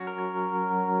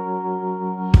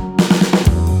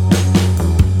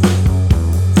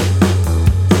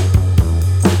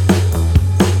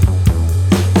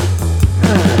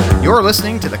You're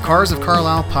listening to the Cars of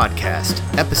Carlisle podcast,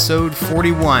 episode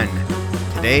 41.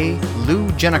 Today, Lou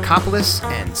Giannakopoulos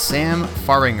and Sam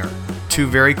Faringer, two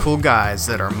very cool guys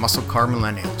that are muscle car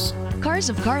millennials. Cars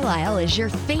of Carlisle is your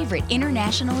favorite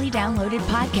internationally downloaded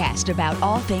podcast about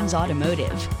all things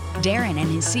automotive. Darren and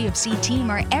his CFC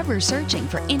team are ever searching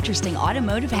for interesting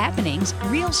automotive happenings,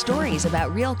 real stories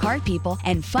about real car people,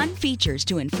 and fun features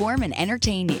to inform and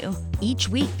entertain you. Each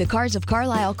week, the Cars of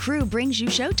Carlisle crew brings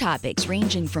you show topics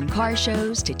ranging from car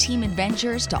shows to team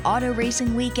adventures to auto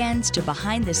racing weekends to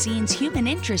behind-the-scenes human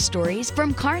interest stories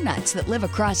from car nuts that live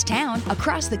across town,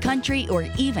 across the country, or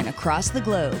even across the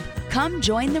globe. Come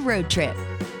join the road trip.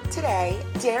 Today,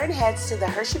 Darren heads to the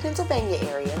Hershey, Pennsylvania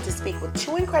area to speak with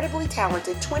two incredibly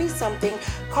talented 20-something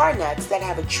car nuts that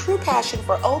have a true passion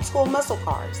for old-school muscle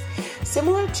cars.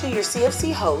 Similar to your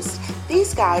CFC host,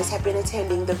 these guys have been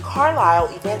attending the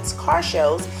Carlisle events car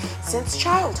shows since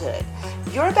childhood.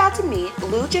 You're about to meet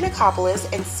Lou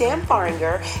Giannakopoulos and Sam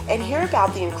Faringer and hear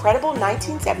about the incredible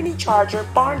 1970 Charger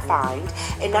barn find,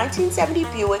 a 1970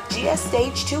 Buick GS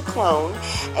Stage 2 clone,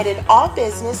 and an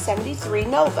all-business 73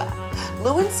 Nova.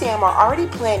 Lou and Sam are already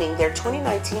planning their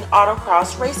 2019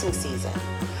 autocross racing season.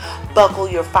 Buckle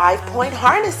your 5-point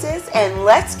harnesses and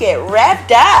let's get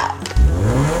revved up!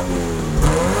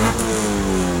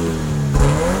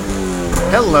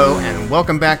 Hello and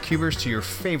welcome back, Cubers, to your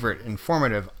favorite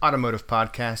informative automotive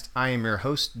podcast. I am your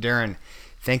host, Darren.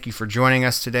 Thank you for joining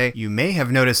us today. You may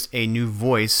have noticed a new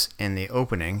voice in the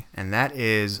opening, and that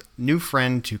is new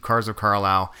friend to Cars of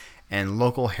Carlisle and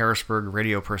local Harrisburg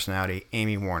radio personality,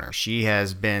 Amy Warner. She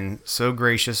has been so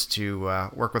gracious to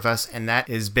work with us, and that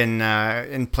has been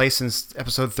in place since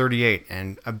episode 38.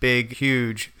 And a big,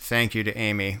 huge thank you to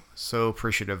Amy. So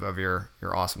appreciative of your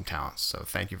awesome talents. So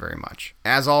thank you very much.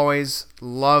 As always,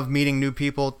 love meeting new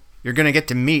people. You're going to get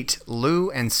to meet Lou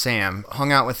and Sam.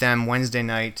 Hung out with them Wednesday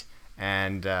night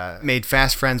and made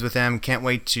fast friends with them. Can't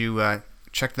wait to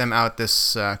check them out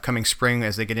this coming spring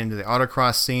as they get into the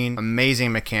autocross scene.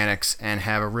 Amazing mechanics and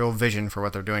have a real vision for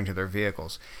what they're doing to their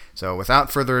vehicles. So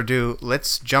without further ado,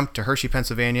 let's jump to Hershey,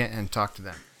 Pennsylvania and talk to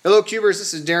them. Hello, Cubers.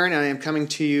 This is Darren. I am coming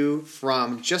to you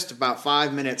from just about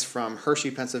 5 minutes from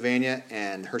Hershey, Pennsylvania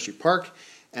and Hershey Park.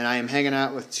 And I am hanging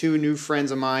out with two new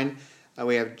friends of mine.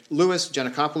 We have Louis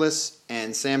Giannakopoulos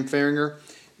and Sam Faringer.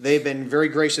 They've been very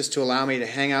gracious to allow me to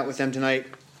hang out with them tonight.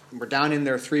 We're down in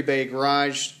their 3-bay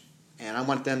garage, and I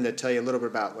want them to tell you a little bit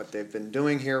about what they've been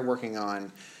doing here, working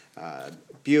on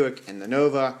Buick and the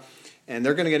Nova. And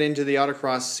they're going to get into the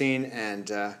autocross scene.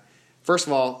 And first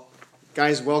of all,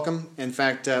 guys, welcome. In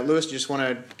fact, Louis, you just want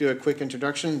to do a quick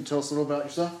introduction and tell us a little about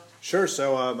yourself? Sure.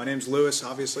 So my name's Louis,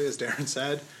 obviously, as Darren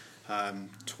said. I'm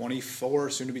 24,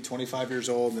 soon to be 25 years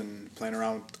old, and playing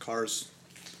around with cars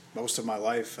most of my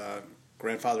life.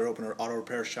 Grandfather opened an auto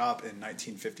repair shop in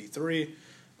 1953.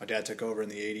 My dad took over in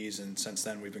the 80s, and since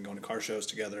then we've been going to car shows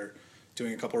together,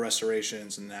 doing a couple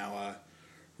restorations, and now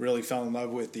really fell in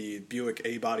love with the Buick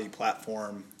A-body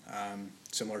platform,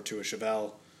 similar to a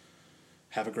Chevelle.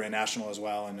 Have a Grand National as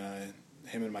well, and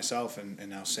him and myself and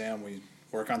now Sam, we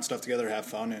work on stuff together, have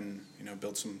fun, and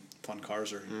build some fun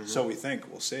cars, or so we think.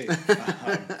 We'll see.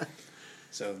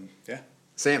 So, yeah.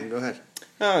 Sam, go ahead.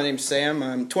 My name's Sam.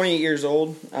 I'm 28 years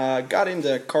old. Got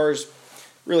into cars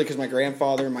really because my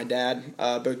grandfather and my dad,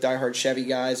 both diehard Chevy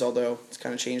guys, although it's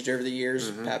kind of changed over the years.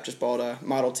 Pap just bought a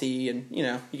Model T, and you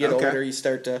get older, you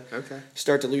start to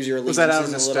lose your allegiances. Was that out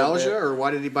of nostalgia, or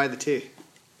why did he buy the T?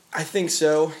 I think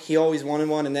so. He always wanted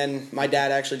one, and then my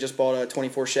dad actually just bought a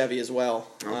 24 Chevy as well,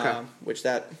 which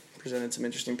that presented some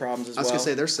interesting problems as well. I was going to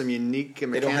say, there's some unique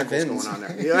mechanicals going on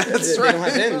there. Yeah, that's right. They don't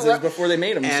have VINs. It was before they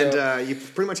made them. And you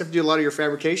pretty much have to do a lot of your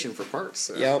fabrication for parts.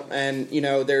 So. Yep, and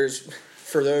there's...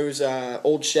 For those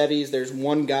old Chevys, there's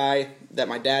one guy that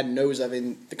my dad knows of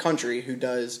in the country who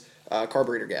does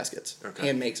carburetor gaskets.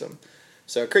 Hand makes them.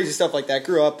 So crazy stuff like that.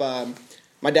 Grew up,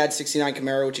 my dad's 69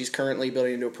 Camaro, which he's currently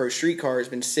building into a pro street car, has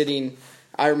been sitting,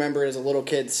 I remember as a little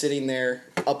kid sitting there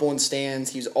up on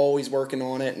stands. He's always working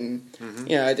on it, and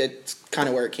it's kind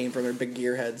of where it came from. They're big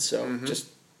gearheads, so just,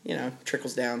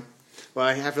 trickles down. Well,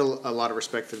 I have a lot of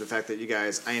respect for the fact that you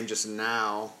guys, I am just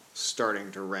now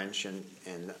starting to wrench and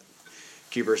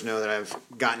Cubers know that I've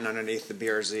gotten underneath the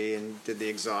BRZ and did the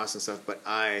exhaust and stuff, but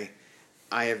I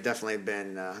have definitely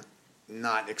been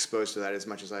not exposed to that as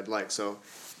much as I'd like. So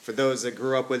for those that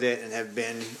grew up with it and have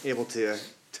been able to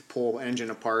pull an engine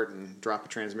apart and drop a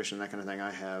transmission, that kind of thing,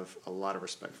 I have a lot of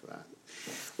respect for that.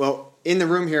 Well, in the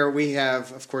room here we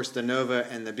have, of course, the Nova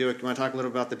and the Buick. Do you want to talk a little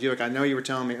about the Buick? I know you were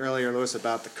telling me earlier, Louis,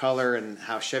 about the color and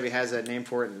how Chevy has that name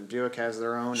for it and Buick has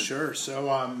their own. Sure. So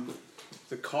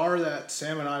the car that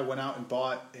Sam and I went out and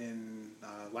bought in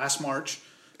last March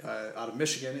out of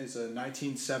Michigan. It's a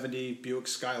 1970 Buick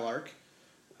Skylark.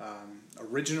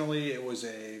 Originally, it was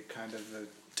a kind of a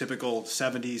typical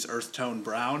 70s earth tone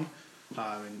brown,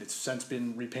 and it's since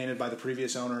been repainted by the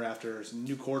previous owner after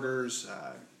new quarters,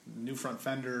 new front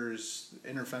fenders,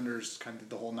 inner fenders, kind of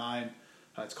the whole nine.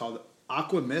 It's called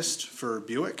Aqua Mist for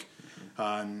Buick.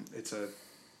 It's a,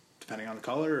 depending on the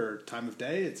color or time of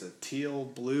day, it's a teal,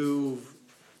 blue,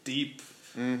 deep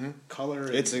color.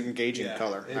 It's an engaging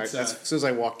color. It's, as soon as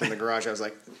I walked in the garage, I was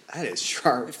like, that is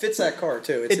sharp. It fits that car,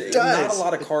 too. It does. Not a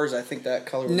lot of cars, I think that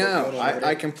color would look good on.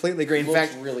 I completely agree. In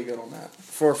fact, really good on that.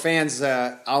 For fans,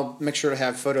 I'll make sure to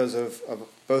have photos of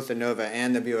both the Nova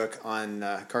and the Buick on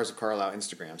Cars of Carlisle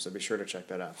Instagram, so be sure to check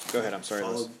that out. Go ahead, I'm sorry.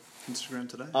 Followed Instagram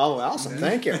today. Oh, awesome.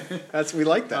 Thank you. We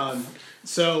like that.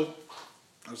 So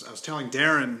I was telling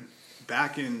Darren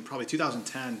back in probably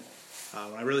 2010,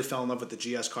 when I really fell in love with the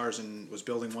GS cars and was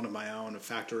building one of my own, a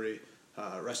factory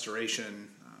restoration,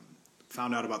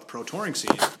 found out about the Pro Touring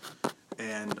scene,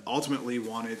 and ultimately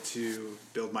wanted to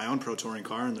build my own Pro Touring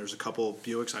car. And there's a couple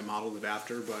Buicks I modeled it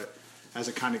after, but as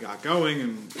it kind of got going,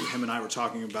 and him and I were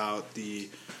talking about the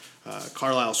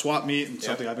Carlisle swap meet, and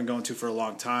something I've been going to for a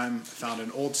long time, I found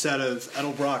an old set of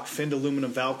Edelbrock finned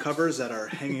aluminum valve covers that are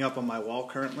hanging up on my wall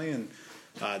currently, and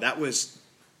that was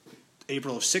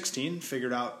April of 16.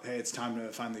 Figured out, hey, it's time to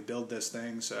finally build this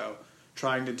thing. So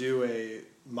trying to do a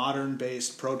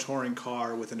modern-based Pro Touring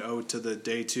car with an ode to the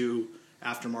Day 2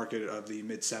 aftermarket of the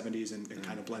mid-70s and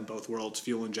kind of blend both worlds,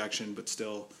 fuel injection, but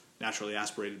still naturally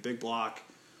aspirated big block,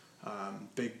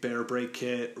 big bare brake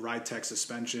kit, ride tech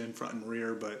suspension, front and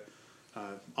rear, but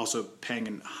also paying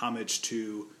an homage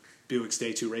to Buick's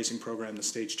Day 2 racing program, the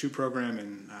Stage 2 program,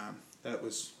 and that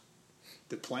was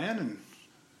the plan, and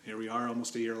here we are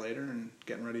almost a year later and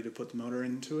getting ready to put the motor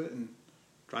into it and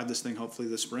drive this thing hopefully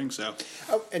this spring. So,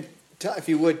 and if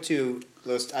you would too,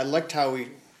 Lewis, I liked how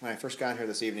when I first got here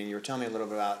this evening, you were telling me a little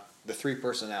bit about the three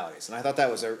personalities, and I thought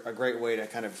that was a great way to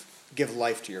kind of give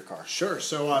life to your car. Sure.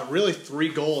 So really three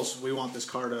goals we want this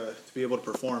car to be able to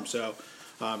perform. So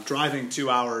driving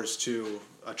 2 hours to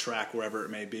a track, wherever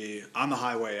it may be, on the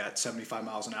highway at 75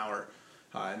 miles an hour,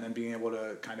 and then being able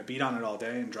to kind of beat on it all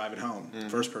day and drive it home.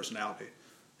 First personality.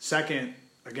 Second,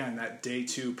 again, that Day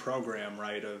 2 program,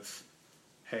 right, of,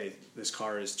 hey, this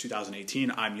car is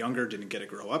 2018. I'm younger, didn't get to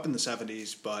grow up in the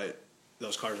 70s, but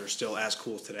those cars are still as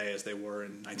cool today as they were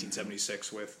in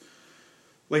 1976 with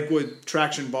Lakewood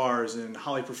traction bars and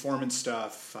Holley Performance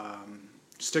stuff,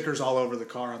 stickers all over the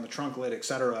car on the trunk lid,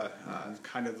 etc.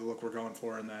 Kind of the look we're going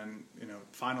for. And then,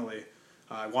 finally,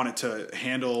 I want it to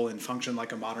handle and function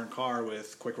like a modern car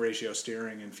with quick ratio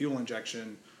steering and fuel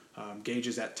injection,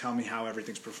 gauges that tell me how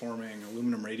everything's performing,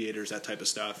 aluminum radiators, that type of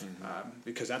stuff,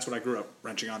 because that's what I grew up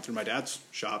wrenching on through my dad's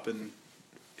shop, and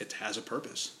it has a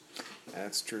purpose.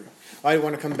 That's true. I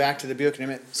want to come back to the Buick in a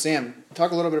minute. Sam,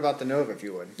 talk a little bit about the Nova, if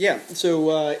you would. Yeah,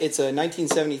 so it's a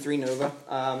 1973 Nova,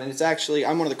 and it's actually,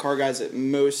 I'm one of the car guys that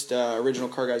most original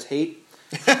car guys hate.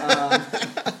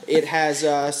 It has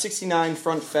 69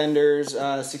 front fenders,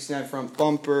 69 front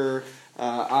bumper,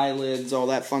 eyelids, all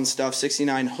that fun stuff,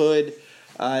 69 hood.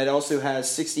 It also has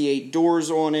 68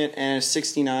 doors on it and a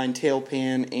 69 tail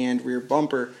pan and rear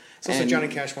bumper. So it's like Johnny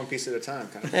Cash, one piece at a time,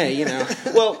 kind of. Hey,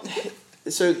 well,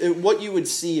 so what you would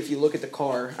see if you look at the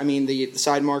car, I mean, the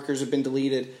side markers have been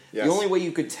deleted. Yes. The only way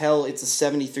you could tell it's a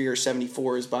 73 or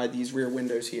 74 is by these rear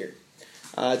windows here.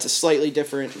 It's a slightly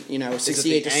different, 68 to 72. Is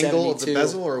it the angle of the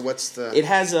bezel, or what's the... It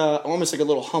has almost like a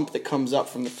little hump that comes up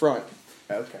from the front.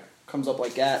 Okay. Comes up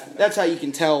like that. That's how you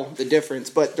can tell the difference.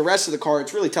 But the rest of the car,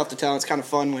 it's really tough to tell. It's kind of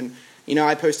fun when,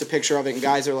 I post a picture of it and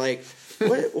guys are like,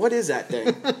 what is that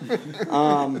thing?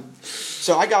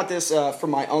 So I got this from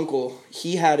my uncle.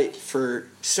 He had it for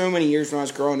so many years when I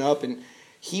was growing up, and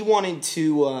he wanted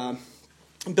to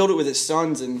build it with his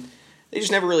sons, and they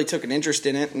just never really took an interest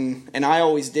in it, and I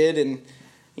always did, and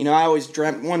I always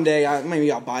dreamt one day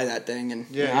maybe I'll buy that thing, and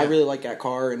I really like that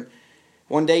car. And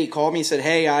one day he called me and said,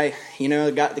 hey,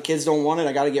 the kids don't want it,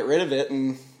 I got to get rid of it.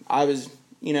 And I was,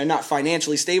 not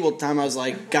financially stable at the time. I was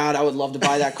like, God, I would love to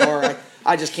buy that car.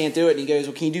 I just can't do it. And he goes,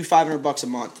 well, can you do $500 a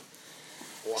month?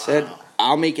 Wow. I said,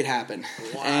 I'll make it happen.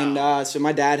 Wow. And so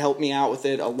my dad helped me out with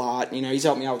it a lot. He's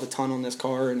helped me out with a ton on this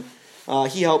car, and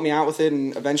he helped me out with it.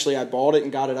 And eventually I bought it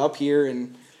and got it up here,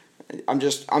 and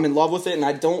I'm in love with it. And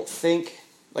I don't think,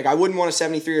 I wouldn't want a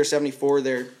 73 or 74.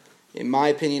 They're, in my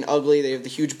opinion, ugly. They have the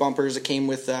huge bumpers that came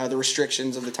with the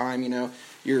restrictions of the time.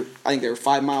 I think they were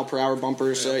 5 mile per hour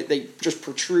bumpers, so they just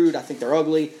protrude. I think they're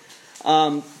ugly.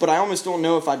 But I almost don't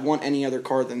know if I'd want any other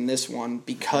car than this one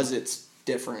because it's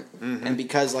different, and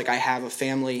because I have a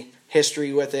family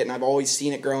history with it, and I've always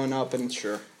seen it growing up. And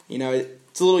sure,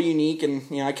 it's a little unique, and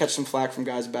I catch some flack from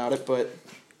guys about it, but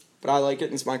I like it,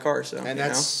 and it's my car. So and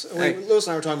that's Lewis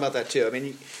and I were talking about that too. I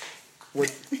mean,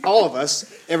 all of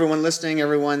us, everyone listening,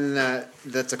 everyone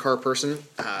that's a car person,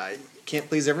 can't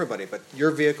please everybody, but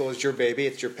your vehicle is your baby,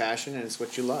 it's your passion, and it's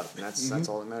what you love, and that's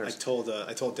all that matters. I told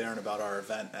Darren about our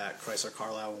event at Chrysler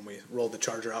Carlisle when we rolled the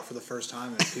Charger out for the first time,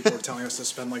 and people were telling us to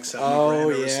spend like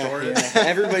 $70,000 to restore it.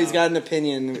 Everybody's got an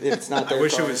opinion if it's not their I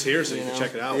wish car, it was here so you could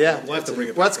check it out. Yeah, we'll have to bring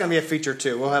it back. Well, that's going to be a feature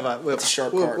too. We'll have a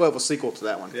sharp we'll car. have a sequel to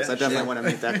that one because I definitely want to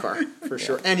meet that car for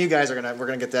sure. And you guys we're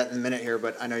gonna get that in a minute here,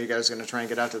 but I know you guys are gonna try and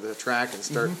get out to the track and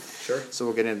start. Sure. So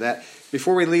we'll get into that.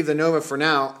 Before we leave the Nova for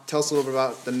now, tell us a little bit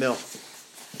about the mill.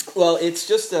 Well, it's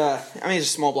just it's a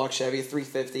small block Chevy,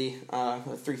 350,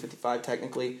 355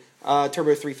 technically,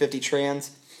 turbo 350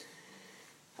 trans.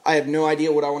 I have no idea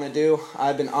what I want to do.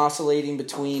 I've been oscillating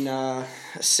between a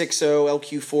 6.0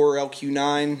 LQ4 or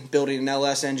LQ9, building an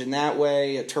LS engine that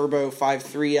way, a turbo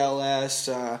 5.3 LS.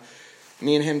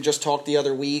 Me and him just talked the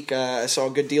other week. I saw a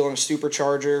good deal on a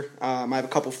supercharger. I have a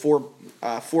couple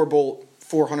 4-bolt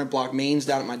 400 block mains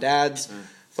down at my dad's.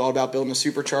 Thought about building a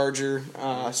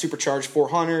supercharger, supercharged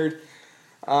 400.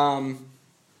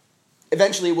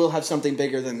 Eventually, we'll have something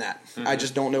bigger than that. I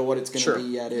just don't know what it's going to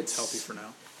be yet. It's healthy for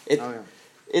now.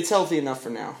 It's healthy enough for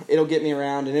now. It'll get me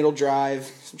around and it'll drive.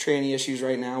 Some tranny issues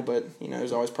right now, but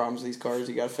there's always problems with these cars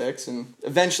you got to fix. And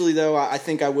eventually, though, I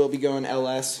think I will be going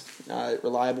LS,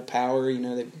 reliable power.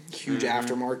 They're huge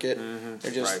aftermarket.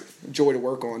 They're just joy to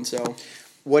work on. So,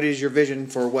 what is your vision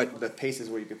for what the paces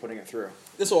will you be putting it through?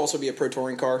 This will also be a Pro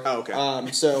Touring car. Oh, okay.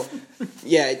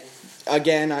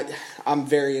 Again, I'm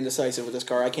very indecisive with this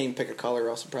car. I can't even pick a color,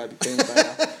 else it'd probably be painted by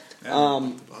now.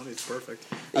 The body's perfect.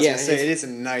 I was gonna say it is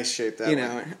in nice shape. That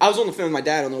way. I was on the phone with my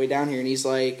dad on the way down here, and he's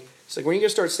like, when are you gonna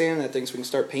start sanding that thing so we can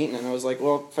start painting it? And I was like,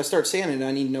 well, if I start sanding it,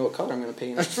 I need to know what color I'm gonna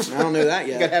paint it. And I don't know that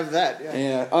yet. You gotta have that.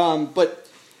 Yeah. But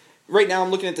right now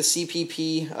I'm looking at the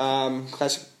CPP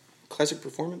Classic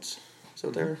Performance. So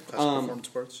there. Classic Performance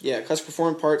Parts. Yeah, Classic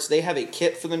Performance Parts. They have a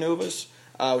kit for the Novas,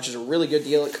 which is a really good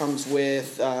deal. It comes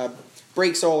with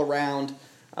brakes all around.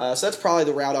 So that's probably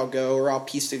the route I'll go, or I'll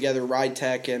piece together Ride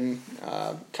Tech and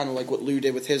kind of like what Lou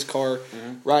did with his car.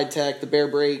 Ride Tech, the bare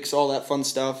brakes, all that fun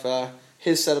stuff.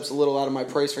 His setup's a little out of my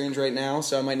price range right now,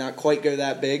 so I might not quite go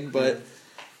that big, but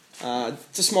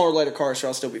it's a smaller, lighter car, so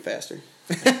I'll still be faster.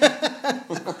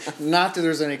 Not that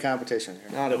there's any competition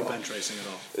here. Not at No all. bench racing at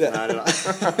all. Not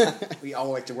at all. We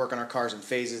all like to work on our cars in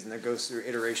phases, and that goes through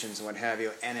iterations and what have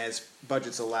you. And as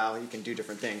budgets allow, you can do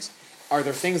different things. Are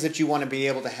there things that you want to be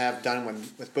able to have done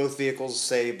with both vehicles,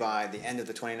 say by the end of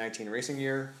the 2019 racing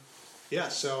year? Yeah.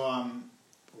 So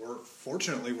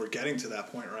we're getting to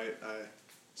that point, right?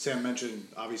 Sam mentioned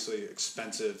obviously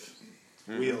expensive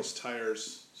wheels,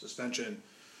 tires, suspension,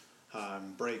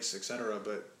 brakes, etc.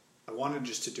 But I wanted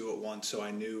just to do it once, so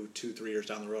I knew 2-3 years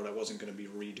down the road I wasn't going to be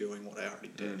redoing what I already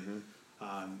did.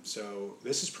 So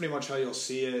this is pretty much how you'll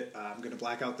see it. I'm going to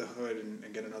black out the hood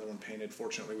and get another one painted.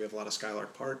 Fortunately, we have a lot of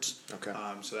Skylark parts,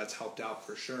 so that's helped out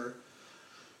for sure.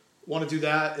 Want to do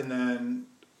that, and then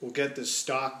we'll get the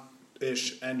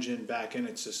stock-ish engine back in.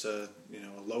 It's just a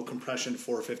low compression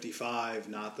 455,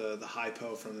 not the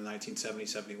hypo from the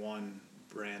 1970-71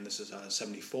 brand. This is a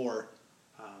 74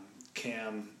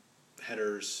 cam.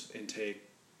 Headers, intake,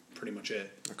 pretty much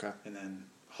it. Okay. And then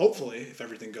hopefully, if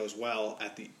everything goes well,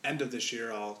 at the end of this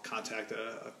year, I'll contact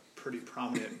a pretty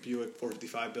prominent Buick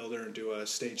 455 builder and do a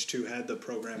stage 2 head. The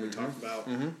program we talked about,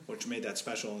 which made that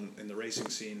special in the racing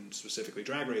scene, specifically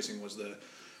drag racing, was the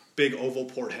big oval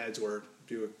port heads where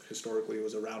Buick historically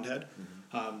was a round head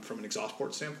from an exhaust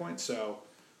port standpoint. So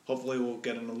hopefully we'll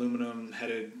get an aluminum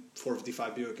headed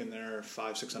 455 Buick in there,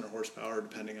 500-600 horsepower,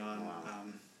 depending on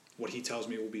what he tells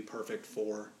me will be perfect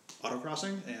for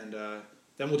autocrossing, and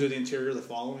then we'll do the interior the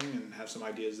following and have some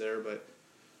ideas there, but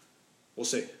we'll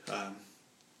see.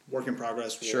 Work in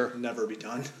progress will never be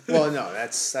done. Well, no,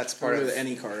 that's part of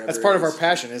any car. That's part of our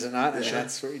passion, is it not? And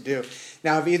that's what we do.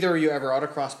 Now, have either of you ever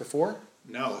autocrossed before?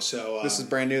 No, so this is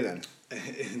brand new then.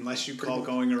 Unless you call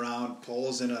going around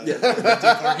poles in a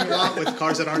parking lot with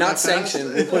cars that aren't not that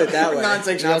sanctioned. fast. We'll put it that way. Not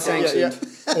sanctioned. Yeah.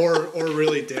 or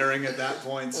really daring at that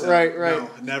point. So, right. No,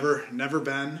 never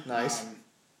been. Nice.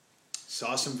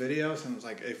 Saw some videos and was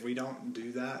like, if we don't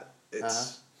do that,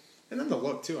 it's and then the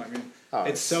look too. I mean,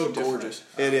 it's so gorgeous.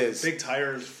 Different. It is. Big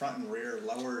tires, front and rear,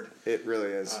 lowered. It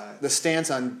really is. The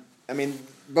stance on,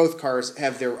 both cars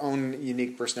have their own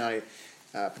unique personality.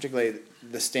 particularly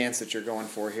the stance that you're going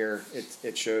for here.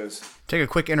 It shows. Take a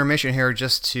quick intermission here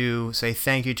just to say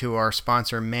thank you to our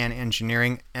sponsor, Man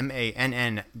Engineering,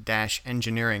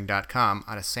 mann-engineering.com,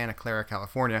 out of Santa Clara,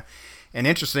 California. And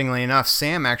interestingly enough,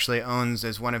 Sam actually owns,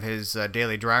 as one of his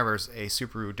daily drivers, a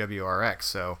Subaru WRX.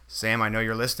 So, Sam, I know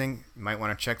you're listening. You might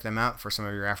want to check them out for some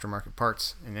of your aftermarket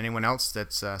parts, and anyone else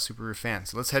that's a Subaru fan.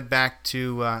 So let's head back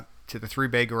to the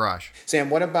 3-bay garage. Sam,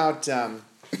 what about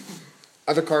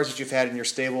other cars that you've had in your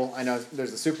stable? I know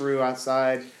there's the Subaru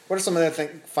outside. What are some of the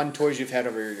fun toys you've had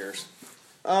over your years?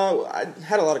 I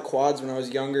had a lot of quads when I was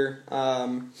younger.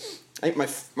 I think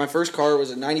my first car was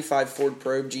a 95 Ford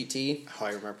Probe GT. Oh,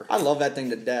 I remember. I love that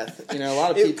thing to death. You know, a lot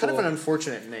of people... kind of an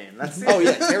unfortunate name. Oh,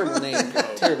 yeah, terrible name.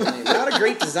 Terrible name. Not a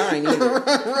great design either.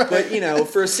 Right. But, you know,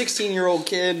 for a 16-year-old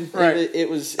kid, right. it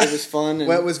was fun. And,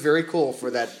 well, it was very cool for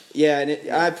that. Yeah,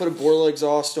 and I put a Borla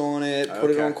exhaust on it,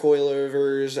 put it on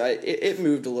coilovers. It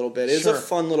moved a little bit. It was a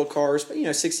fun little car. But, you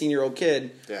know, 16-year-old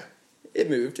kid,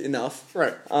 it moved enough.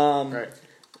 Right. Right.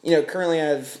 You know, currently I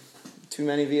have... too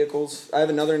many vehicles. I have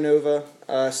another Nova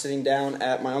sitting down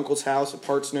at my uncle's house, a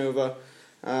parts Nova.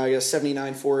 I got a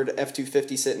 79 Ford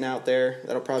F-250 sitting out there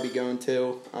that'll probably be going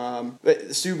to. But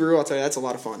the Subaru, I'll tell you, that's a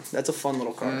lot of fun. That's a fun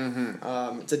little car.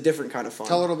 Mm-hmm. It's a different kind of fun.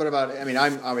 Tell a little bit about it. I mean,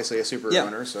 I'm obviously a Subaru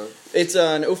owner, so... It's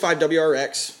an 05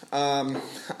 WRX. I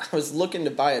was looking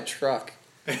to buy a truck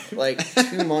like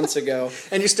 2 months ago.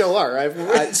 And you still are, right?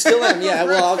 I still am, yeah.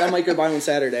 Well, I might go buy one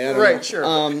Saturday. I don't know. Sure.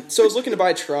 So I was looking to buy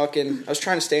a truck, and I was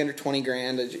trying to stay under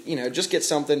 $20,000, you know, just get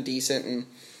something decent, and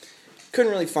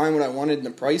couldn't really find what I wanted in the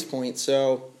price point.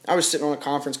 So I was sitting on a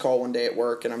conference call one day at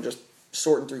work, and I'm just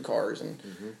sorting through cars, and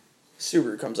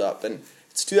Subaru comes up, and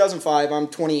it's 2005. I'm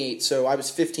 28, so I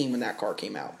was 15 when that car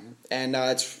came out, and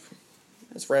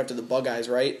it's right after the Bug Eyes,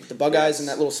 right? The Bug Eyes and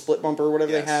that little split bumper or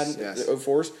whatever they had, the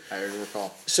 04s. I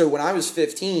recall. So when I was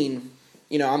 15,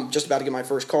 you know, I'm just about to get my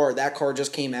first car. That car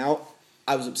just came out.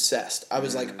 I was obsessed. I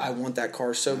was like, I want that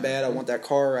car so bad. I want that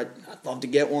car. I'd love to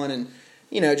get one. And,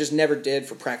 you know, just never did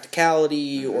for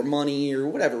practicality or money or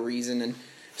whatever reason. And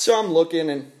so I'm looking,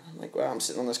 and I'm like, well, I'm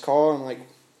sitting on this car. I'm like,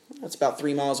 that's about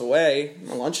 3 miles away.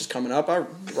 My lunch is coming up. I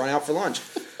run out for lunch.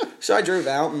 So I drove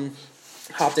out and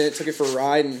hopped in it, took it for a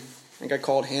ride, and I think I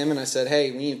called him and I said, hey,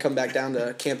 we need to come back down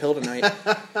to Camp Hill tonight.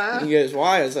 And he goes,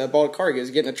 why? I said, I bought a car. He goes,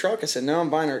 you getting a truck? I said, no,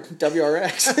 I'm buying a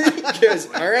WRX. He goes,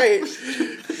 all right.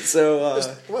 So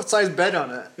what size bed on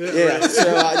it? Yeah,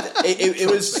 so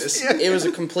it was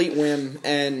a complete whim,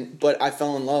 but I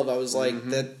fell in love. I was like,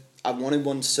 that I wanted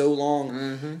one so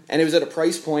long, and it was at a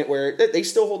price point where they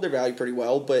still hold their value pretty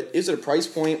well, but it was at a price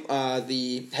point.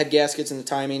 The head gaskets and the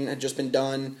timing had just been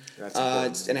done,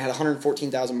 and it had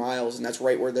 114,000 miles, and that's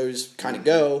right where those kind of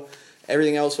go.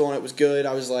 Everything else on it was good.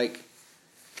 I was like,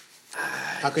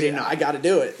 how could you not? I got to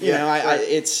do it. You know,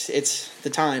 it's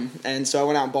the time, and so I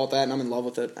went out and bought that, and I'm in love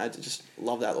with it. I just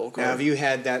love that little car. Now, have you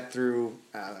had that through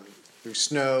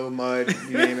snow, mud,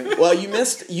 you name it? Well, you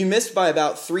missed by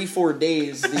about 3-4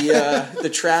 days the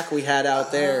track we had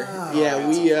out there.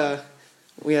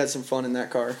 We had some fun in that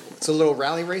car. It's a little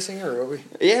rally racing, or what we?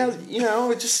 Yeah, you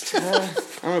know, it just I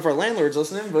don't know if our landlord's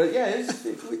listening, but yeah,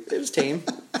 it was tame.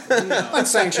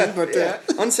 Unsanctioned, but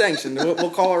unsanctioned. We'll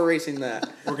call our racing that.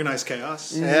 Organized chaos.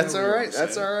 That's all right.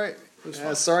 That's all right.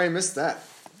 Sorry I missed that.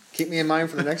 Keep me in mind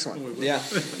for the next one. Yeah,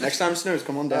 next time it snows,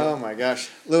 come on down. Oh my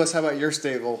gosh, Lewis, how about your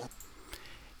stable?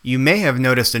 You may have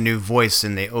noticed a new voice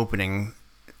in the opening,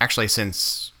 actually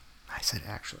since I said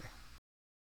actually.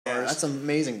 Yeah, that's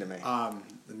amazing to me.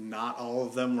 Not all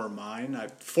of them were mine.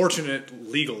 Fortunate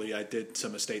legally, I did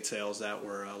some estate sales that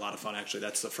were a lot of fun. Actually,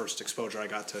 that's the first exposure I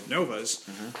got to Novas.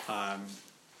 I'll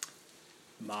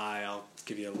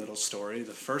give you a little story.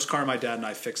 The first car my dad and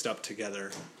I fixed up together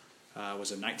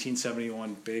was a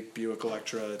 1971 big Buick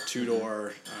Electra,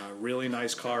 2-door, really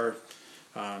nice car.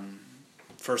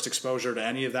 First exposure to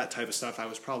any of that type of stuff. I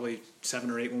was probably 7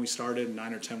 or 8 when we started,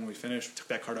 9 or 10 when we finished. We took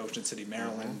that car to Ocean City,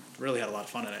 Maryland. Really had a lot of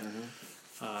fun in it.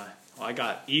 I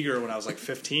got eager when I was like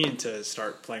 15 to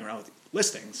start playing around with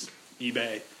listings,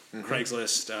 eBay,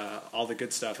 Craigslist, all the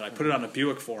good stuff. And I put it on a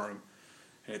Buick forum,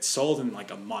 and it sold in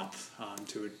like a month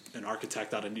to an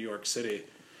architect out of New York City.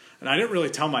 And I didn't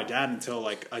really tell my dad until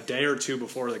like a day or two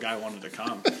before the guy wanted to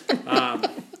come.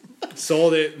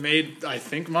 Sold it, made, I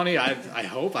think, money. I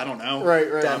hope. I don't know. Right.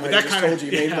 But that kind of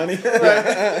you made money.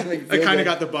 I kind of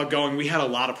got the bug going. We had a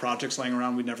lot of projects laying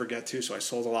around we'd never get to, so I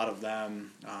sold a lot of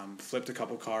them. Flipped a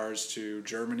couple cars to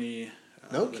Germany,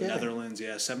 the Netherlands.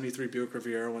 Yeah, 73 Buick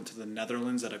Riviera went to the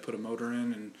Netherlands that I put a motor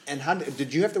in. And how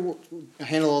did you have to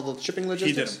handle all the shipping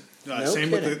logistics? He did them.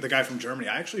 Same with the guy from Germany.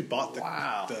 I actually bought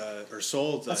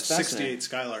sold the 68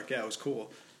 Skylark. Yeah, it was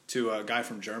cool. to a guy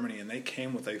from Germany, and they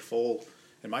came with a full.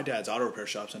 And my dad's auto repair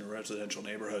shop's in a residential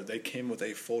neighborhood. They came with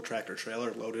a full tractor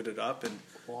trailer, loaded it up, and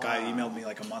guy emailed me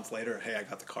like a month later, "Hey, I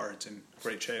got the car. It's in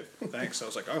great shape. Thanks." So I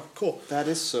was like, "Oh, cool." That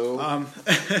is so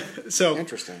So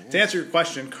interesting. To answer your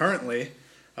question, currently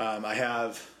I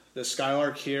have the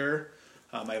Skylark here.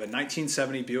 I have a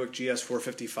 1970 Buick GS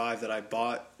 455 that I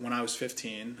bought when I was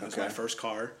 15. It was my first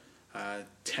car.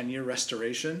 10-year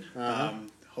restoration.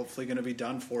 Hopefully going to be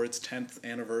done for its 10th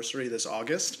anniversary this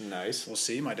August. Nice. We'll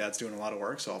see. My dad's doing a lot of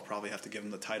work, so I'll probably have to give him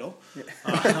the title. Yeah.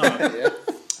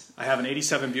 I have an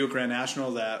 87 Buick Grand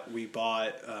National that we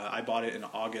bought. I bought it in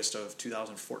August of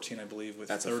 2014, I believe. With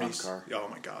That's 30, a fun car. Oh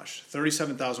my gosh,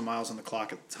 37,000 miles on the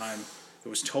clock at the time. It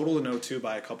was totaled in 02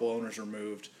 by a couple owners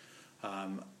removed.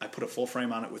 I put a full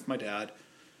frame on it with my dad.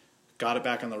 Got it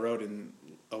back on the road, and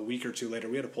a week or two later,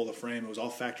 we had to pull the frame. It was all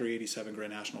factory 87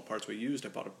 Grand National parts we used. I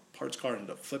bought a parts car, ended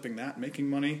up flipping that, making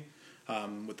money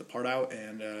with the part out,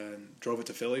 and drove it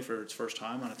to Philly for its first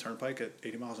time on a turnpike at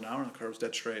 80 miles an hour, and the car was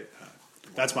dead straight.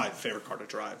 That's my favorite car to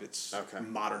drive. It's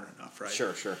modern enough, right?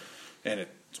 Sure. And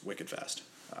it's wicked fast,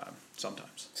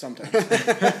 sometimes. Sometimes.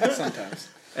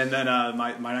 And then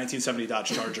my 1970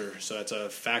 Dodge Charger. So that's a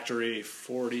factory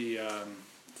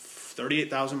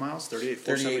 38,000 miles,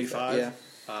 475. Yeah.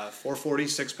 440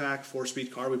 6-pack, 4-speed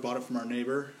car. We bought it from our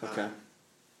neighbor. Okay.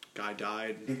 Guy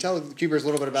died. Can you tell the Cubers a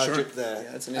little bit about Sure.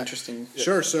 That's an interesting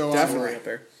Sure. So story up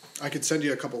there. I could send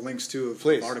you a couple links too of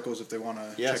Please. articles if they want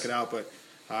to Yes. check it out. But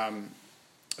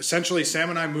essentially, Sam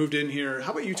and I moved in here.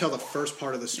 How about you tell the first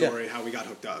part of the story, how we got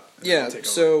hooked up? And then Yeah, I'll take over.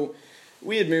 so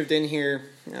we had moved in here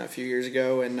a few years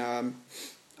ago, and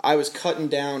I was cutting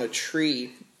down a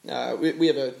tree. We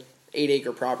have a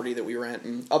 8-acre property that we rent,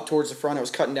 and up towards the front I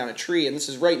was cutting down a tree, and this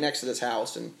is right next to this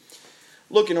house, and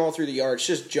looking all through the yard, it's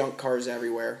just junk cars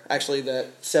everywhere. Actually, the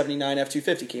 79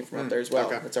 F-250 came from up there as well.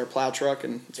 Okay. It's our plow truck,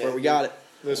 and it's where we got it.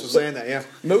 This was saying that, yeah.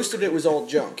 Most of it was all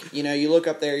junk. You know, you look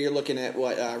up there, you're looking at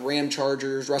Ram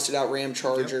Chargers, rusted out Ram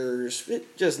Chargers,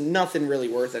 just nothing really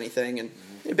worth anything, and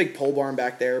a big pole barn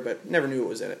back there, but never knew what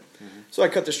was in it. So I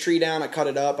cut this tree down, I cut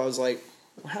it up, I was like,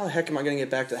 well, how the heck am I going to get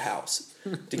back to the house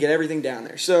to get everything down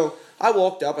there? So I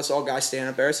walked up, I saw a guy standing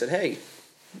up there, I said, "Hey,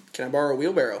 can I borrow a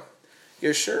wheelbarrow?" He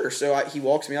goes, "Sure." So he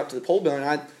walks me up to the pole barn,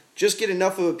 and I just get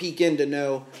enough of a peek in to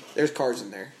know there's cars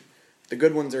in there. The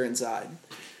good ones are inside.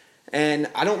 And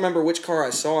I don't remember which car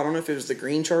I saw. I don't know if it was the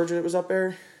green Charger that was up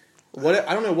there.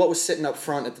 I don't know what was sitting up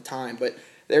front at the time, but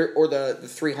or the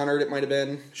 300 it might have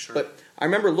been. Sure. But I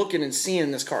remember looking and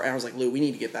seeing this car, and I was like, "Lou, we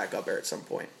need to get back up there at some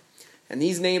point." And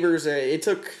these neighbors, it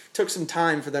took some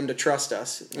time for them to trust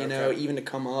us, you know, even to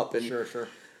come up. And Sure.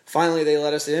 finally they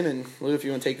let us in, and Lou, if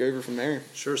you want to take over from there.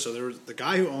 Sure. So there was the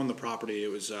guy who owned the property. It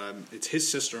was it's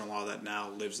his sister-in-law that now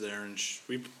lives there, and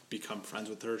we've become friends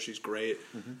with her. She's great.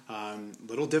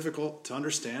 Little difficult to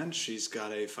understand. She's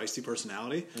got a feisty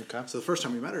personality. Okay. So the first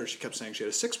time we met her, she kept saying she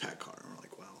had a 6-pack car, and we're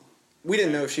like, well, We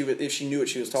didn't know if she knew what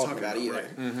she was talking about either.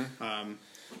 Right.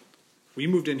 We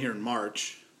moved in here in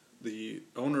March. The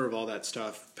owner of all that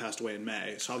stuff passed away in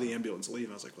May. Saw the ambulance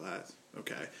leave. I was like, well, that's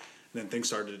okay. And then things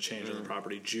started to change on the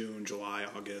property. June, July,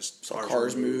 August. Saw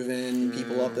cars moving,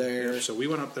 people up there. So we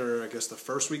went up there, I guess, the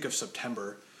first week of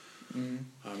September. And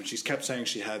she kept saying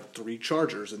she had 3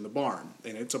 Chargers in the barn,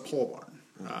 and it's a pole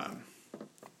barn.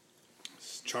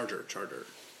 Charger,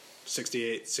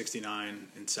 68, 69,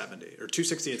 and 70, or 2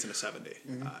 68s and a 70.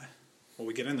 Well,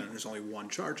 we get in there, and there's only one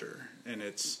Charger, and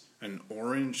it's an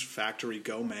orange factory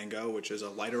Go Mango, which is a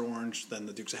lighter orange than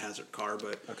the Dukes of Hazzard car,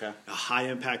 but a high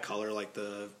impact color like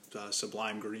the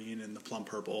Sublime Green and the Plum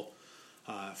Purple.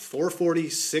 440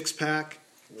 6-pack,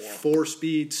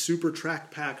 4-speed super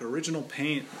track pack, original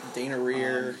paint. Dana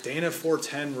rear. Dana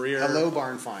 410 rear. Hello,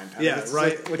 barn find.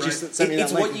 Right.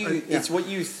 It's what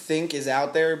you think is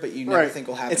out there, but you never think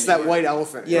will happen. It's that white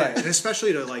elephant. Yeah. Right. And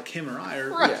especially to like him or I,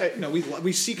 or, you know,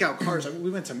 we seek out cars. I mean,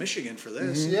 we went to Michigan for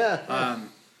this.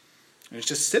 And it's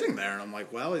just sitting there, and I'm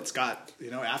like, well, it's got,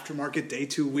 you know, aftermarket day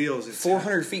 2 wheels. It's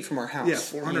 400 feet from our house. Yeah,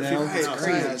 400 feet from our house.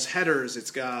 It has headers.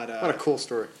 It's got... what a cool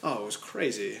story. Oh, it was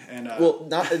crazy. And well,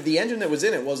 not the engine that was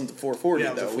in it wasn't the 440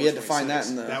 though. We had to find that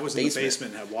in the That was basement. in the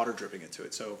basement and had water dripping into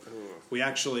it. So we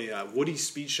actually Woody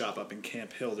Speed Shop up in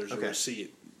Camp Hill. There's a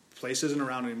receipt. Place isn't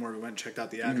around anymore. We went and checked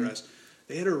out the address.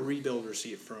 They had a rebuild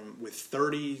receipt with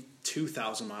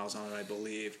 32,000 miles on it, I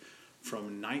believe,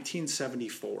 from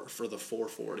 1974 for the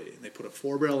 440. They put a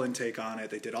 4-barrel intake on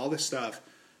it. They did all this stuff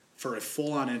for a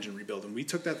full-on engine rebuild. And we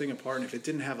took that thing apart, and if it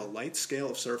didn't have a light scale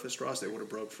of surface rust, it would have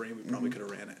broke free, and we probably could have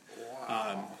ran it.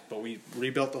 Wow. But we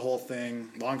rebuilt the whole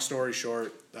thing. Long story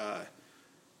short,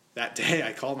 that day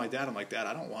I called my dad. I'm like, "Dad,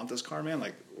 I don't want this car, man.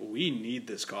 Like, we need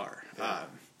this car."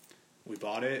 We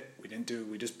bought it.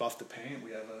 We just buffed the paint.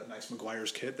 We have a nice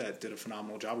Meguiar's kit that did a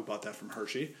phenomenal job. We bought that from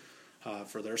Hershey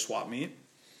for their swap meet.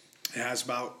 It has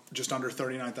about just under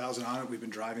 39,000 on it. We've been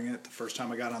driving it. The first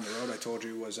time I got on the road, I told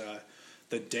you, was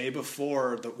the day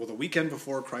before, the weekend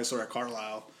before Chrysler at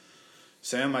Carlisle.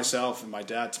 Sam, myself, and my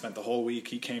dad spent the whole week.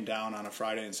 He came down on a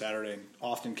Friday and Saturday, and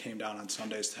often came down on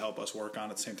Sundays to help us work on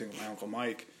it. Same thing with my Uncle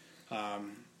Mike.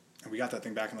 And we got that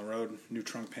thing back on the road. New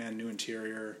trunk pan, new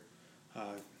interior,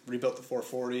 rebuilt the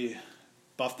 440,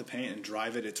 buff the paint and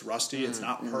drive it. It's rusty. It's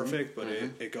not perfect, but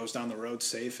it goes down the road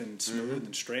safe and smooth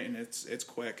and straight, and it's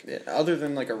quick. Yeah, other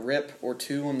than like a rip or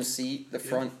two on the seat, the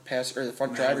front the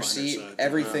front driver's seat,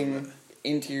 everything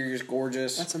interior is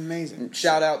gorgeous. That's amazing. And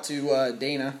shout out to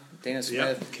Dana Smith.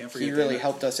 Yep, can't forget he really Dana.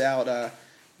 helped us out.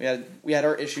 We had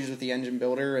our issues with the engine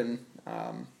builder, and I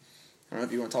don't know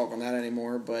if you want to talk on that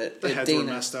anymore, but the heads were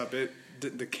messed up.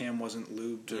 The cam wasn't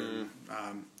lubed.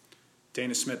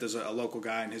 Dana Smith is a local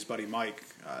guy, and his buddy Mike,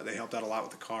 they helped out a lot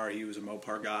with the car. He was a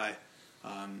Mopar guy.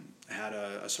 Had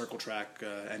a Circle Track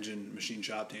engine machine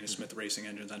shop, Dana Smith Racing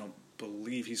Engines. I don't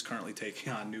believe he's currently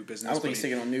taking on new business. I don't think he's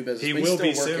taking on new business. He but will he's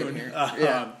be still soon. working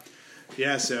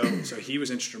here. So he was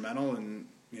instrumental, and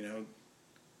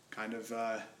kind of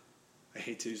I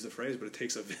hate to use the phrase, but it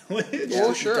takes a village.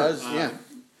 Yeah, sure. It does.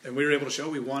 And we were able to show.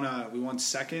 We won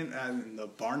second in the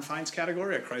barn finds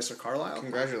category at Chrysler Carlisle.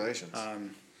 Congratulations.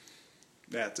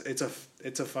 Yeah, it's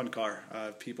a fun car.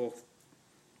 People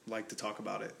like to talk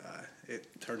about it. It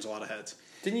turns a lot of heads.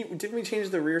 Didn't we change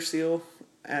the rear seal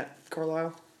at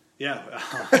Carlisle? Yeah.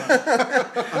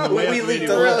 We leaked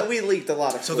a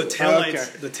lot of So fluid.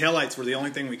 the taillights were the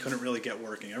only thing we couldn't really get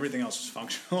working. Everything else was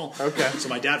functional. Okay. So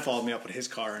my dad followed me up with his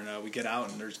car, and we get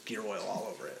out, and there's gear oil all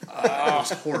over it. It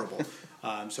was horrible.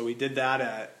 So we did that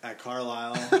at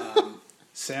Carlisle.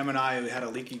 Sam and I had a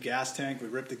leaky gas tank. We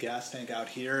ripped the gas tank out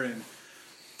here and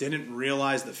didn't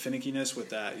realize the finickiness with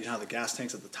that. You know how the gas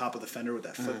tank's at the top of the fender with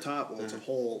that flip top? Well, it's a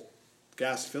whole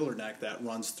gas filler neck that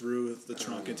runs through the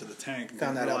trunk into the tank.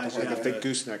 Found that out Like a big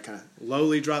gooseneck kind of.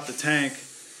 Lowly drop the tank.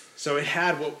 So it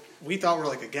had what we thought were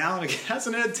like a gallon of gas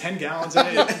in it, 10 gallons in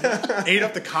it. It ate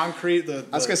up the concrete. I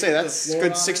was going to say, that's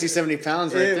good 60, 70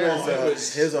 pounds right there.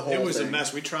 It was a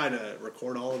mess. We tried to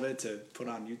record all of it to put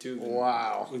on YouTube.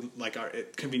 Wow.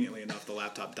 Conveniently enough, the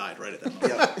laptop died right at that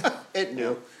moment. It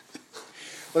knew.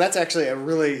 Well, that's actually a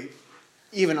really,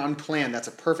 even unplanned, that's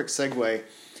a perfect segue.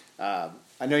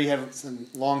 I know you have some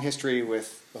long history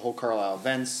with the whole Carlisle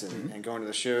events and going to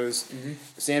the shows. Mm-hmm.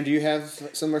 Sam, do you have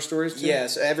similar stories too?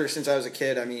 Yes, ever since I was a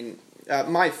kid. I mean,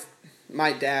 my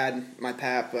dad, my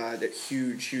pap, they're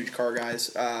huge car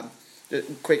guys.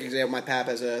 Quick example, my pap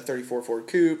has a 34 Ford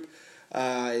Coupe,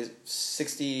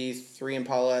 63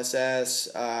 Impala SS,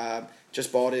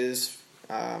 just bought his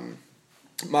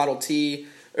Model T.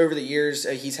 Over the years,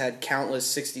 he's had countless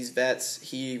 60s vets.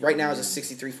 He right now has a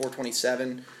 63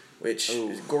 427, which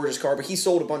is a gorgeous car. But he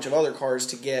sold a bunch of other cars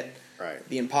to get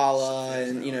the Impala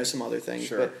and some other things.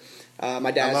 Sure. But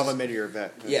my dad's I love a mid-year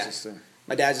vet.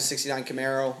 My dad's a 69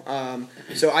 Camaro.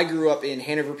 So I grew up in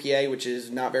Hanover, PA, which is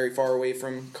not very far away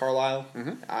from Carlisle.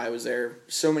 Mm-hmm. I was there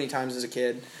so many times as a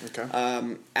kid.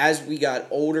 Okay. As we got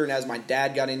older and as my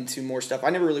dad got into more stuff, I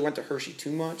never really went to Hershey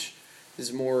too much. This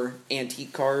is more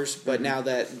antique cars, but now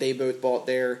that they both bought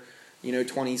their,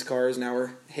 20s cars, now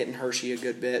we're hitting Hershey a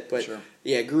good bit. But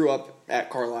yeah, grew up at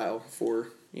Carlisle for,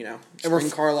 spring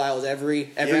Carlisle's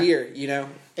every year,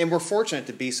 And we're fortunate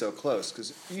to be so close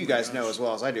because you guys know as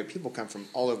well as I do, people come from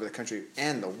all over the country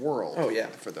and the world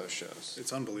for those shows.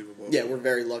 It's unbelievable. Yeah, we're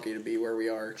very lucky to be where we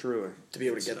are. Truly. To be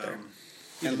able to get there.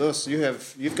 And Lewis,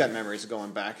 you've got memories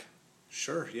going back.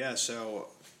 Sure, yeah. So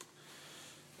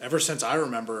ever since I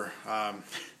remember,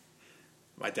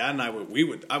 my dad and I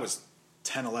I was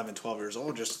 10, 11, 12 years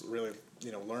old, just really,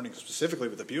 learning specifically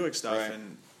with the Buick stuff. Right.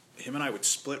 And him and I would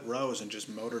split rows and just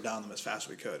motor down them as fast as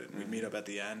we could. And we'd meet up at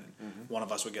the end. And one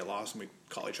of us would get lost, and we'd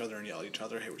call each other and yell at each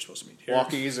other, hey, we're supposed to meet here.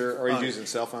 Walkies, or are you using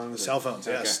cell phones? Cell phones,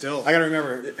 yeah, still. I got to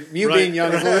remember, you being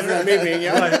young is different than me being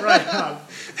young. Right.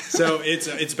 So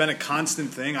it's been a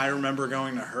constant thing. I remember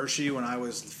going to Hershey when I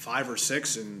was 5 or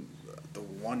 6, and the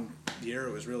one year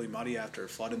it was really muddy after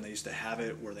flooding. They used to have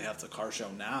it where they have the car show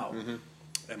now. Mm-hmm.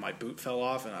 And my boot fell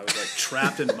off, and I was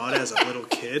trapped in mud as a little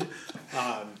kid.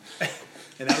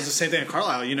 And that was the same thing at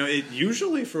Carlisle. It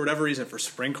usually, for whatever reason, for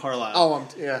spring Carlisle,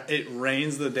 it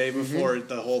rains the day before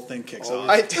the whole thing kicks off.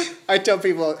 I tell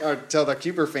people, or tell the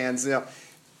Cooper fans,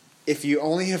 if you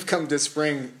only have come to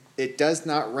spring, it does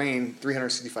not rain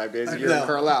 365 days a year in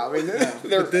Carlisle. I mean,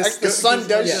 the sun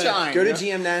does shine. Go to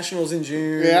GM Nationals in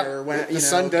June, or when the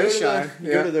sun does shine.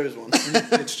 Go to those ones.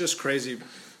 It's just crazy.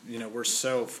 We're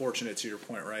so fortunate, to your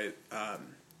point, right?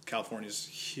 California's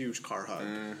a huge car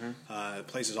hub.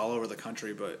 Places all over the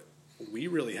country, but we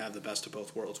really have the best of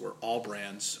both worlds where all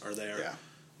brands are there. Yeah.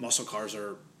 Muscle cars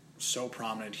are so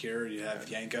prominent here. You have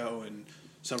Yanko and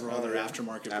several other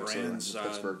aftermarket Absolutely. brands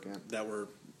Pittsburgh, yeah. that were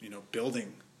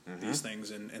building these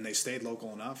things, and they stayed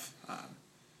local enough.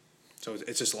 So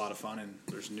it's just a lot of fun, and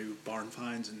there's new barn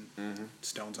finds and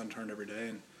stones unturned every day,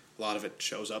 and a lot of it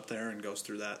shows up there and goes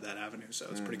through that avenue. So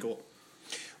it's pretty cool.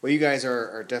 Well, you guys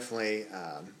are definitely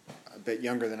a bit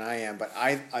younger than I am, but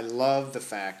I love the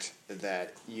fact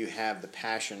that you have the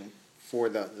passion for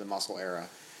the muscle era.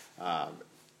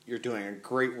 You're doing a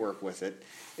great work with it.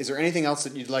 Is there anything else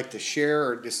that you'd like to share,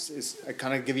 or just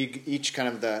kind of give you each kind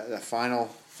of the final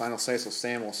say? So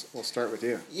Sam, we'll start with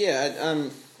you. Yeah,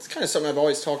 it's kind of something I've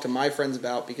always talked to my friends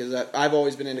about, because I've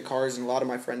always been into cars, and a lot of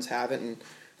my friends haven't, and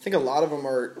I think a lot of them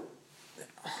are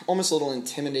almost a little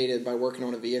intimidated by working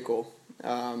on a vehicle.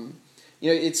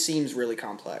 It seems really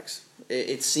complex.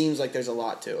 It seems like there's a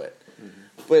lot to it.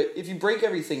 But if you break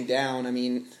everything down, I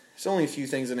mean, there's only a few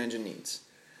things an engine needs.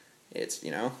 It's,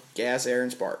 gas, air,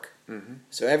 and spark.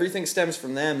 So everything stems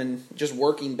from them, and just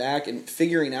working back and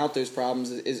figuring out those problems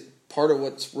is part of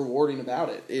what's rewarding about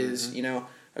it is,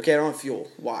 okay, I don't have fuel.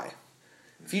 Why?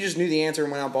 If you just knew the answer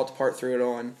and went out and bought the part, threw it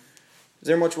on, is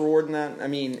there much reward in that? I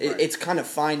mean, it's kind of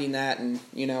finding that and,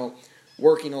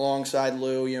 working alongside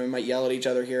Lou. We might yell at each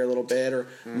other here a little bit, or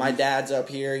my dad's up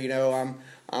here,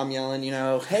 I'm yelling,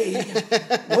 hey,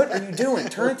 what are you doing?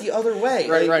 Turn it the other way.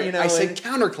 Right. I say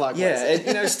counterclockwise. Yeah,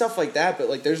 and, stuff like that.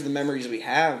 But, those are the memories we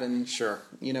have. And, sure,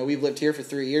 we've lived here for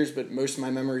 3 years, but most of my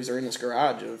memories are in this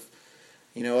garage of,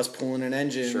 us pulling an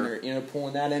engine or,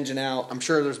 pulling that engine out. I'm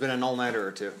sure there's been an all-nighter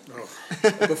or two.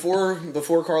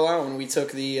 Before Carlisle, when we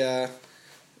took the...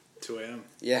 2 a.m.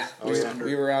 Yeah,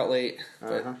 we were out late.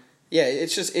 But, yeah,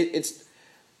 it's just... It's.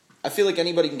 I feel like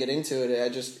anybody can get into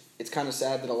it. It's kind of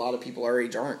sad that a lot of people our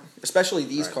age aren't, especially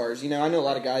these cars. I know a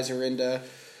lot of guys who are into,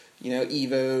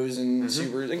 Evos and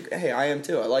Subarus. And, hey, I am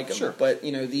too. I like them. Sure. But,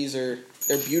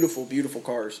 they're beautiful, beautiful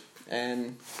cars.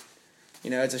 And,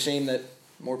 it's a shame that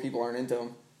more people aren't into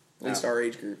them, at least our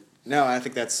age group. No, I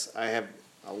think I have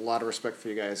a lot of respect for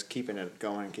you guys keeping it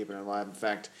going and keeping it alive. In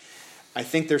fact, I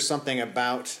think there's something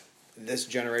about this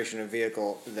generation of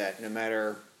vehicle that no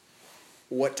matter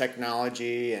what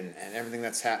technology and everything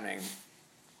that's happening,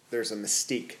 there's a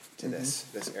mystique to this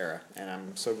era, and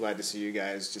I'm so glad to see you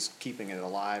guys just keeping it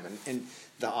alive and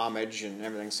the homage and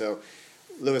everything. So,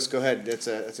 Lewis, go ahead. That's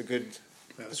a good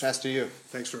pass to you.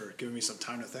 Thanks for giving me some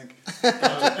time to think.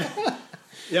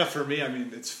 Yeah, for me, I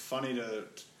mean, it's funny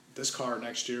this car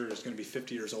next year is going to be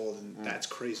 50 years old, and that's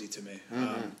crazy to me.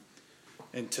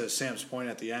 And to Sam's point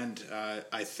at the end,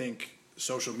 I think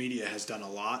social media has done a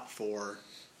lot for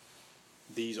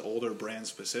these older brands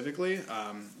specifically.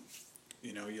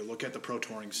 You look at the pro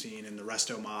touring scene and the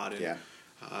resto mod and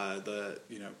the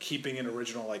keeping it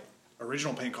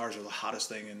original paint cars are the hottest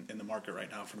thing in the market right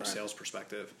now from a sales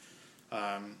perspective.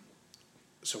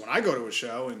 So when I go to a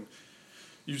show and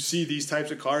you see these types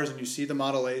of cars and you see the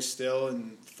Model A still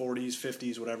in 40s,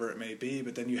 50s, whatever it may be,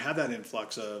 but then you have that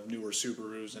influx of newer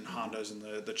Subarus and Hondas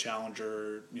and the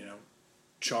Challenger,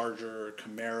 Charger,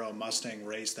 Camaro, Mustang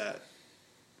race that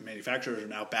manufacturers are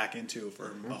now back into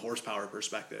from a horsepower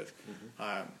perspective.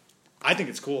 I think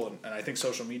it's cool, and I think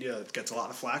social media gets a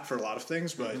lot of flack for a lot of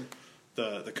things, but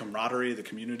the camaraderie, the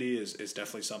community is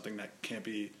definitely something that can't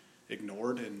be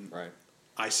ignored, and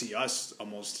I see us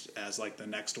almost as like the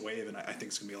next wave, and I think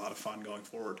it's going to be a lot of fun going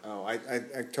forward. Oh, I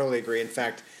totally agree. In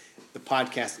fact, the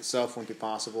podcast itself wouldn't be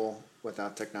possible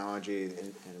without technology,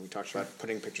 and we talked about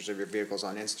putting pictures of your vehicles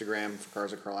on Instagram for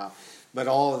Cars of Carlisle, but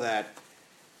all of that,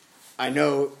 I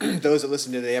know those that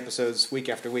listen to the episodes week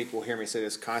after week will hear me say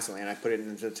this constantly, and I put it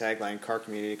into the tagline, car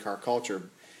community, car culture.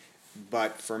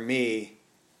 But for me,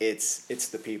 it's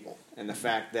the people. And the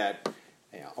fact that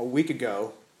a week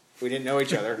ago, we didn't know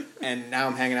each other, and now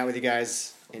I'm hanging out with you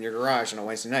guys in your garage on a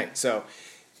Wednesday night. So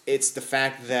it's the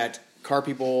fact that car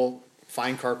people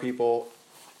find car people,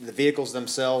 the vehicles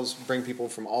themselves bring people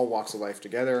from all walks of life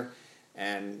together,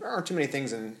 and there aren't too many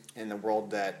things in the world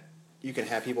that you can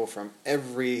have people from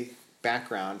every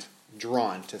background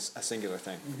drawn to a singular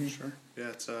thing. Sure. Yeah,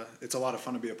 it's a lot of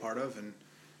fun to be a part of, and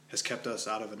has kept us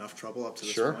out of enough trouble up to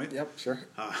this point. Yep, sure.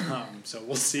 So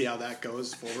we'll see how that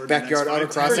goes forward. Backyard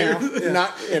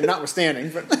autocrossing, notwithstanding,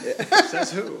 but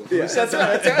says who? Yeah, that's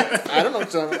right. I don't know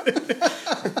what you're talking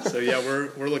about. So yeah,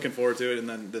 we're looking forward to it, and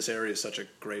then this area is such a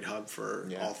great hub for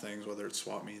all things, whether it's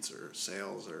swap meets or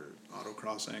sales or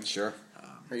autocrossing. Sure.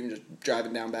 Or even just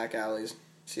driving down back alleys.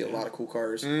 See a lot of cool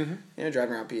cars. Mm-hmm. You know,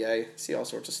 driving around PA, see all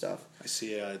sorts of stuff. I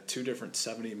see 2 different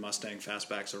 70 Mustang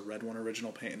fastbacks, a red one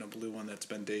original paint and a blue one that's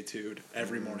been day 2'd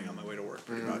every morning on my way to work,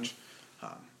 pretty much.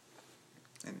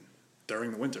 And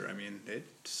during the winter, I mean, it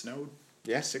snowed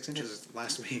 6 inches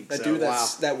last week. That dude,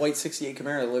 that white 68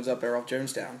 Camaro that lives up there off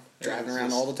Jonestown, driving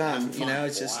around all the time. You know,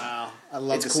 it's just I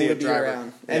love it's to cool see to a be driver.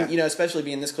 around. And you know, especially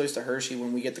being this close to Hershey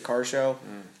when we get the car show,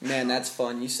 man, that's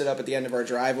fun. You sit up at the end of our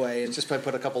driveway and Just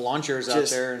put a couple lawn chairs out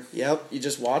there. Yep, you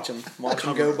just watch them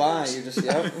go by. You just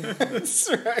That's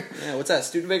right. Yeah, what's that?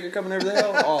 Studebaker coming over the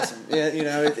hill? Awesome. Yeah, you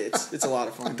know, it's a lot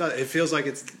of fun. It feels like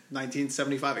it's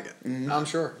 1975 again. Mm-hmm. I'm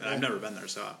sure. And I've never been there,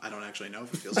 so I don't actually know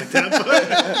if it feels like that.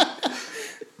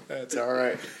 But That's all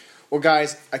right. Well,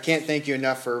 guys, I can't thank you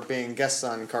enough for being guests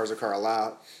on Cars of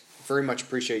Carlisle. Very much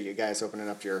appreciate you guys opening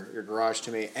up your garage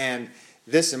to me. And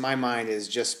this, in my mind, is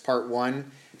just part 1.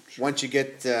 Sure. Once you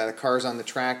get the cars on the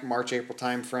track, March, April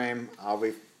time frame, I'll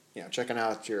be checking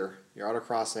out your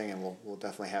autocrossing, and we'll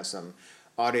definitely have some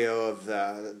audio of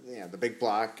the big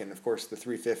block and, of course, the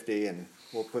 350, and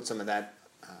we'll put some of that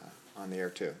on the air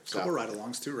too. So. Couple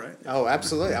ride-alongs too, right? Oh,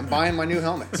 absolutely. I'm buying my new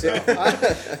helmet, so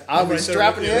I'll be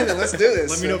strapping you in and let's do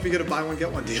this. Let me know if you get a buy one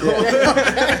get one deal. Well,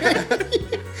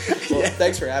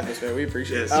 thanks for having us, man. We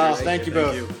appreciate it. Oh, thank you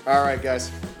both. All right, guys.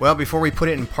 Well, before we put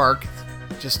it in park,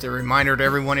 just a reminder to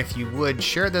everyone, if you would,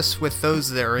 share this with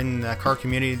those that are in the car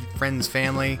community, friends,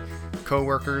 family,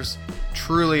 co-workers.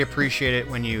 Truly appreciate it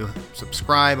when you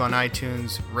subscribe on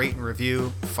iTunes, rate and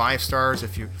review, 5 stars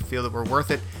if you feel that we're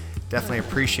worth it. Definitely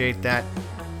appreciate that.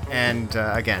 And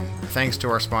again, thanks to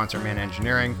our sponsor, Man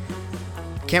Engineering.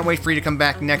 Can't wait for you to come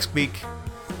back next week.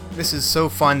 This is so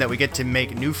fun that we get to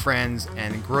make new friends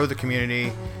and grow the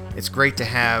community. It's great to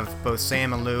have both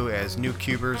Sam and Lou as new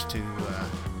cubers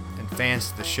and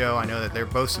fans to the show. I know that they're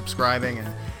both subscribing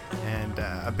and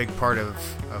a big part of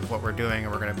what we're doing,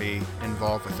 and we're going to be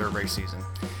involved with their race season.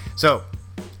 So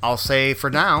I'll say for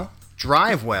now,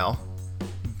 drive well,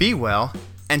 be well,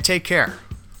 and take care.